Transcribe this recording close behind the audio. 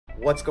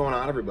What's going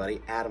on, everybody?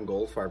 Adam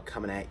Goldfarb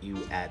coming at you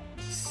at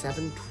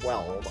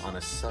 7:12 on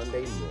a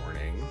Sunday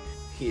morning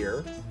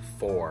here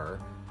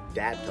for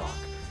Dad Talk.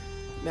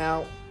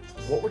 Now,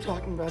 what we're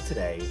talking about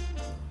today,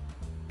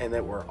 and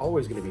that we're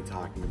always going to be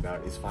talking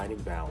about, is finding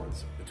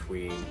balance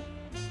between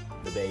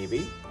the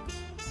baby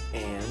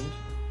and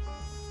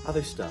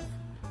other stuff,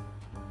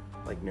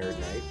 like Nerd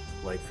Night,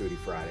 like Foodie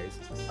Fridays,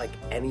 like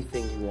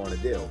anything you want to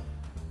do.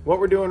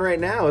 What we're doing right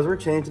now is we're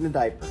changing the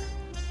diaper.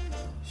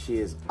 She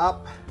is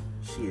up.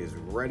 She is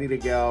ready to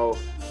go.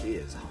 She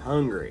is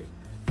hungry.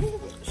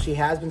 She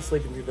has been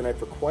sleeping through the night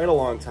for quite a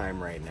long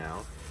time right now.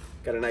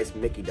 Got a nice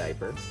Mickey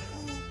diaper.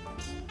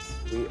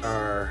 We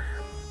are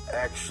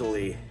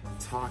actually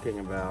talking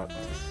about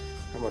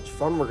how much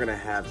fun we're gonna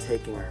have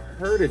taking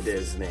her to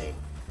Disney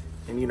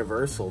and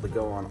Universal to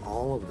go on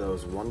all of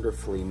those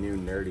wonderfully new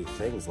nerdy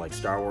things like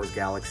Star Wars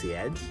Galaxy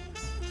Edge,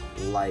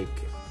 like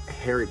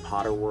Harry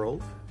Potter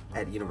World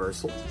at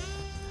Universal.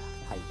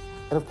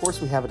 And of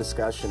course we have a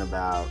discussion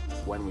about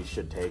when we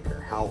should take her,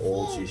 how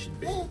old she should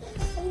be.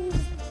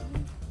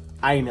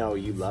 I know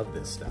you love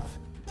this stuff.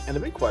 And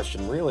the big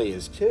question really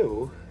is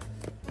too,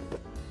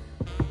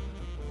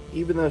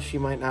 even though she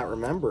might not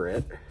remember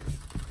it,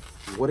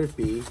 would it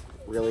be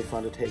really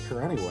fun to take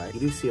her anyway? You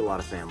do see a lot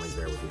of families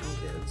there with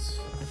young kids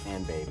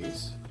and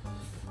babies.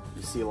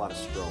 You see a lot of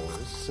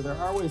strollers, so there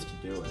are ways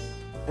to do it.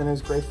 And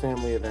there's great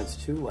family events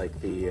too, like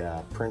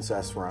the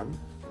Princess Run,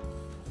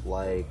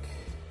 like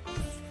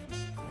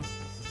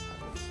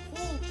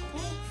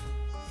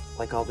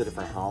all the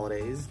different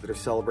holidays that are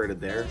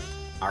celebrated there.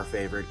 Our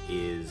favorite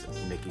is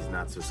Mickey's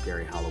Not So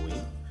Scary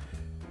Halloween.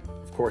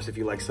 Of course, if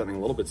you like something a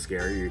little bit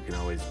scary, you can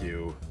always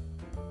do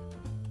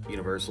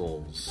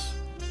Universal's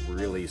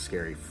Really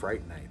Scary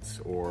Fright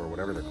Nights, or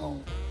whatever they're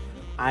called.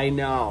 I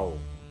know.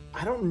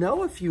 I don't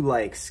know if you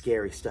like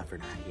scary stuff or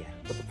not yet,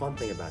 but the fun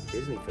thing about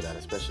Disney for that,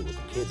 especially with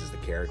the kids, is the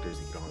characters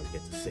that you don't always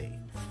get to see.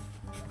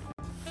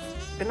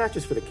 And not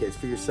just for the kids,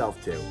 for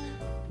yourself too.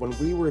 When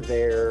we were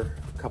there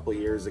a couple of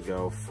years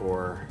ago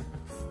for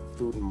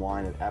Food and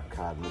Wine at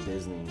Epcot and the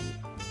Disney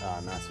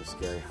Not So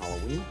Scary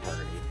Halloween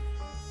party,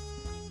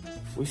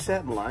 we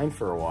sat in line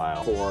for a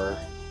while for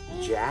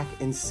Jack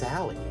and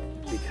Sally,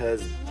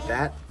 because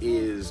that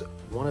is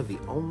one of the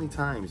only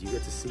times you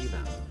get to see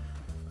them,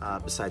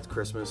 besides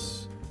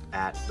Christmas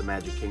at the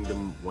Magic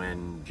Kingdom,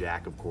 when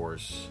Jack, of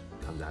course,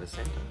 comes out as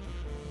Santa,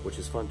 which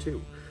is fun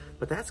too.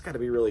 But that's got to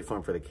be really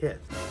fun for the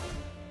kids.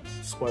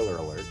 Spoiler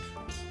alert,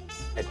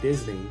 at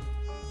Disney,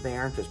 they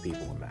aren't just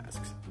people in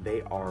masks.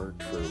 They are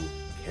true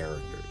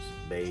characters.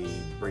 They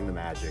bring the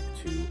magic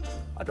to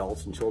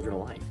adults and children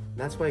alike. And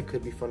that's why it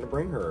could be fun to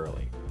bring her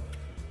early.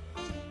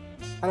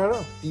 I don't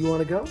know. Do you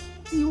want to go?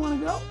 Do you want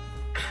to go?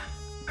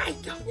 I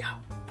don't know.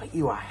 But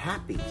you are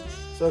happy.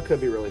 So it could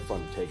be really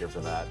fun to take her for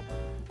that.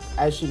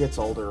 As she gets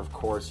older, of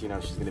course, you know,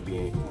 she's going to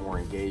be more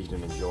engaged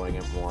and enjoying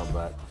it more,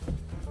 but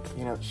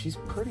you know, she's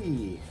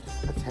pretty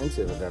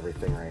attentive of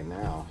everything right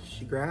now.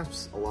 She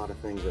grasps a lot of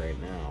things right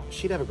now.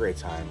 She'd have a great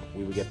time.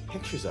 We would get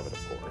pictures of it,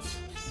 of course.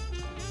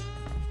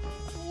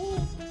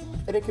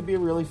 And it could be a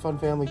really fun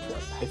family trip.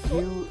 If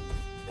you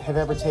have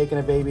ever taken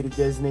a baby to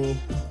Disney,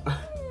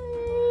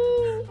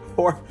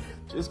 or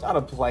just on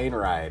a plane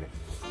ride,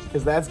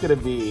 because that's gonna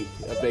be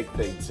a big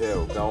thing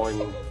too,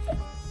 going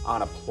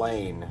on a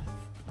plane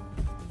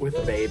with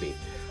a baby.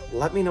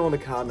 Let me know in the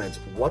comments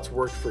what's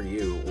worked for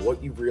you,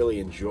 what you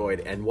really enjoyed,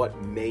 and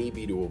what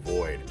maybe to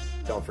avoid.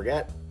 Don't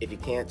forget, if you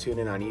can't tune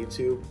in on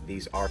YouTube,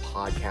 these are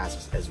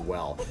podcasts as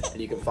well.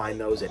 And you can find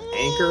those at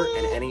Anchor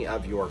and any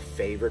of your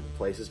favorite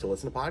places to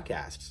listen to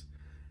podcasts.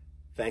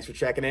 Thanks for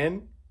checking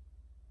in.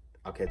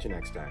 I'll catch you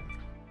next time.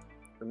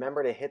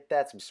 Remember to hit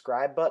that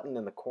subscribe button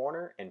in the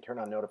corner and turn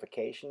on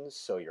notifications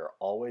so you're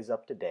always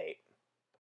up to date.